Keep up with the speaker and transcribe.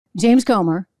James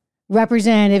Comer,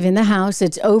 representative in the House,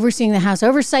 that's overseeing the House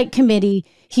Oversight Committee.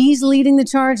 He's leading the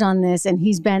charge on this, and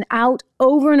he's been out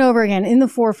over and over again in the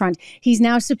forefront. He's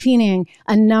now subpoenaing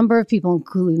a number of people,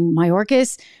 including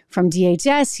Mayorkas from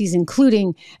DHS. He's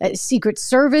including Secret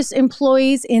Service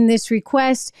employees in this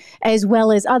request, as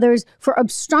well as others, for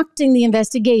obstructing the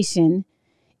investigation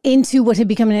into what had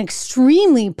become an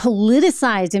extremely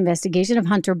politicized investigation of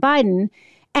Hunter Biden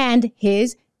and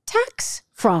his tax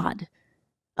fraud,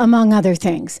 among other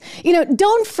things. You know,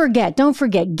 don't forget,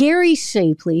 Gary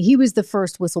Shapley, he was the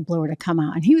first whistleblower to come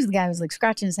out. And he was the guy who was like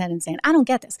scratching his head and saying, I don't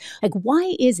get this. Like,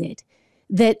 why is it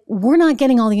that we're not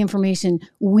getting all the information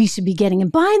we should be getting?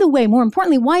 And by the way, more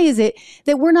importantly, why is it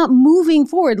that we're not moving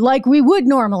forward like we would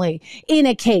normally in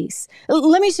a case?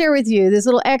 Let me share with you this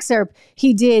little excerpt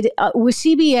he did with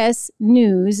CBS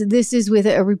News. This is with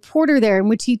a reporter there, in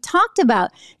which he talked about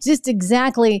just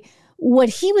exactly what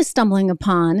he was stumbling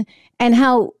upon and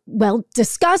how, well,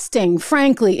 disgusting,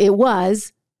 frankly, it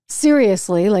was.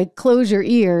 Seriously, like, close your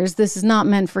ears. This is not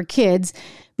meant for kids,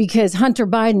 because Hunter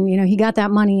Biden, you know, he got that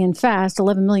money in fast,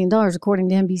 $11 million, according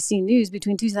to NBC News,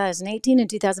 between 2018 and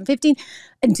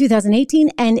 2018,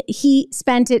 and he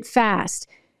spent it fast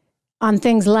on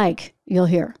things like, you'll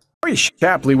hear. Trish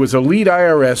Shapley was a lead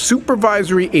IRS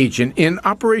supervisory agent in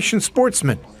Operation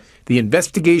Sportsman, the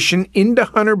investigation into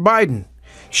Hunter Biden.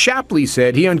 Shapley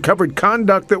said he uncovered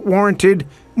conduct that warranted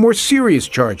more serious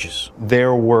charges.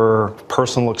 There were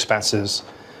personal expenses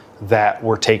that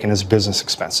were taken as business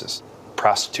expenses.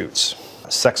 Prostitutes,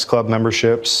 sex club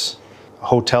memberships,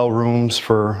 hotel rooms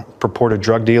for purported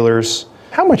drug dealers.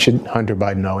 How much did Hunter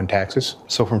Biden owe in taxes?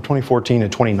 So from 2014 to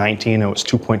 2019, it was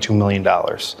 $2.2 million.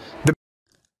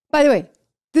 By the way,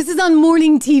 this is on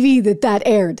morning TV that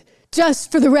aired.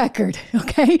 Just for the record,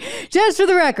 okay? Just for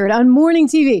the record, on morning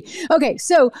TV. Okay,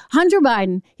 so Hunter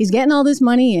Biden, he's getting all this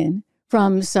money in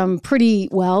from some pretty,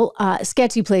 well,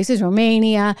 sketchy places,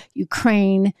 Romania,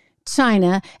 Ukraine,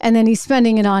 China, and then he's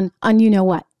spending it on you know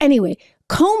what. Anyway,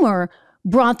 Comer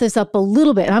brought this up a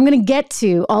little bit. And I'm going to get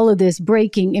to all of this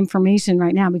breaking information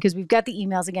right now, because we've got the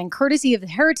emails again, courtesy of the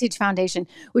Heritage Foundation,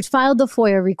 which filed the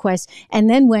FOIA request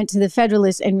and then went to the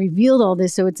Federalist and revealed all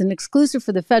this. So it's an exclusive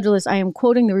for the Federalist. I am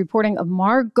quoting the reporting of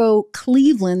Margot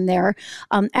Cleveland there.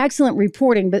 Excellent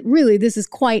reporting, but really this is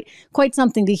quite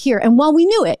something to hear. And while we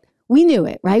knew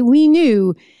it, right? We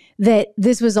knew that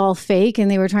this was all fake and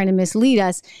they were trying to mislead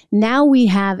us. Now we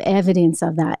have evidence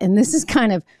of that. And this is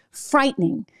kind of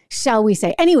frightening, shall we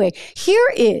say. Anyway,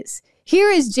 here is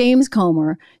James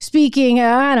Comer speaking,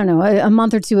 I don't know, a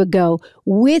month or two ago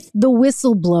with the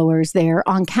whistleblowers there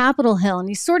on Capitol Hill. And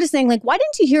he's sort of saying, like, why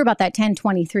didn't you hear about that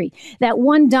 1023, that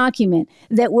one document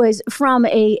that was from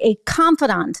a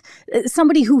confidant,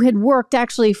 somebody who had worked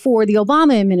actually for the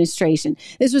Obama administration?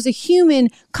 This was a human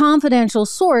confidential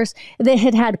source that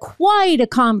had had quite a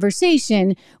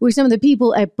conversation with some of the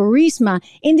people at Burisma,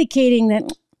 indicating that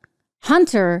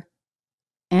Hunter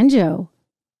and Joe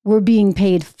were being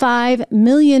paid $5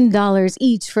 million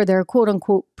each for their quote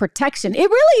unquote protection. It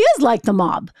really is like the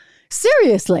mob.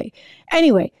 Seriously.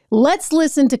 Anyway, let's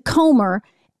listen to Comer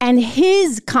and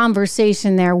his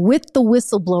conversation there with the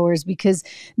whistleblowers, because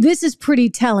this is pretty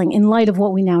telling in light of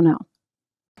what we now know.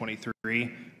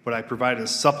 23, but I provided a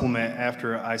supplement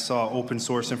after I saw open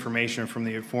source information from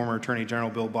the former Attorney General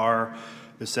Bill Barr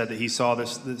that said that he saw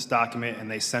this document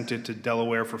and they sent it to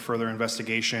Delaware for further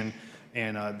investigation.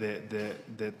 And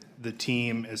the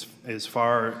team, as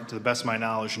far to the best of my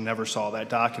knowledge, never saw that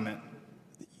document.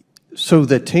 So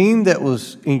the team that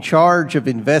was in charge of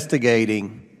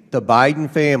investigating the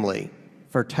Biden family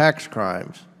for tax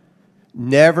crimes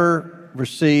never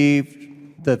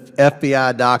received the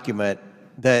FBI document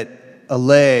that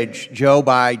alleged Joe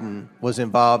Biden was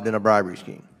involved in a bribery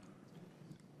scheme?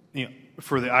 You know,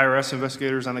 for the IRS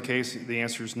investigators on the case, the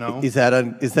answer is no. Is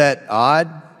that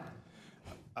odd?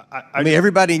 I mean,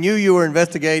 everybody knew you were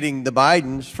investigating the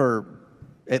Bidens for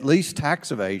at least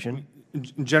tax evasion.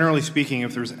 Generally speaking,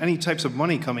 if there's any types of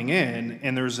money coming in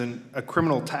and there's a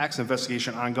criminal tax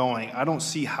investigation ongoing, I don't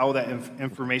see how that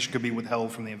information could be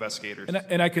withheld from the investigators.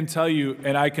 And I can tell you,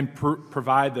 and I can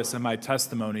provide this in my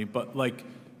testimony, but like,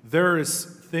 there's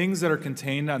things that are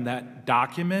contained on that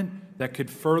document that could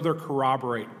further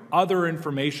corroborate other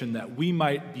information that we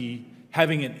might be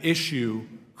having an issue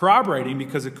corroborating,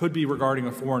 because it could be regarding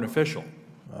a foreign official.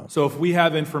 Wow. So if we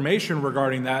have information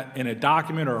regarding that in a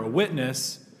document or a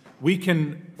witness, we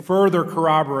can further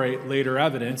corroborate later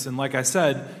evidence. And like I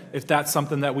said, if that's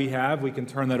something that we have, we can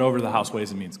turn that over to the House Ways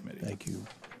and Means Committee. Thank you.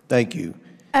 Thank you.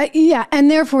 Yeah,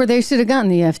 and therefore they should have gotten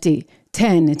the FD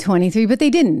 10 to 23, but they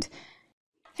didn't.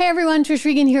 Hey everyone, Trish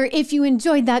Regan here. If you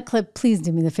enjoyed that clip, please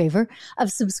do me the favor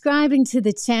of subscribing to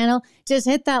the channel. Just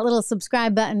hit that little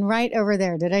subscribe button right over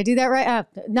there. Did I do that right?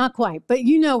 Not quite, but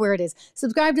you know where it is.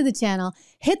 Subscribe to the channel,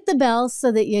 hit the bell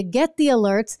so that you get the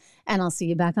alerts, and I'll see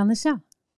you back on the show.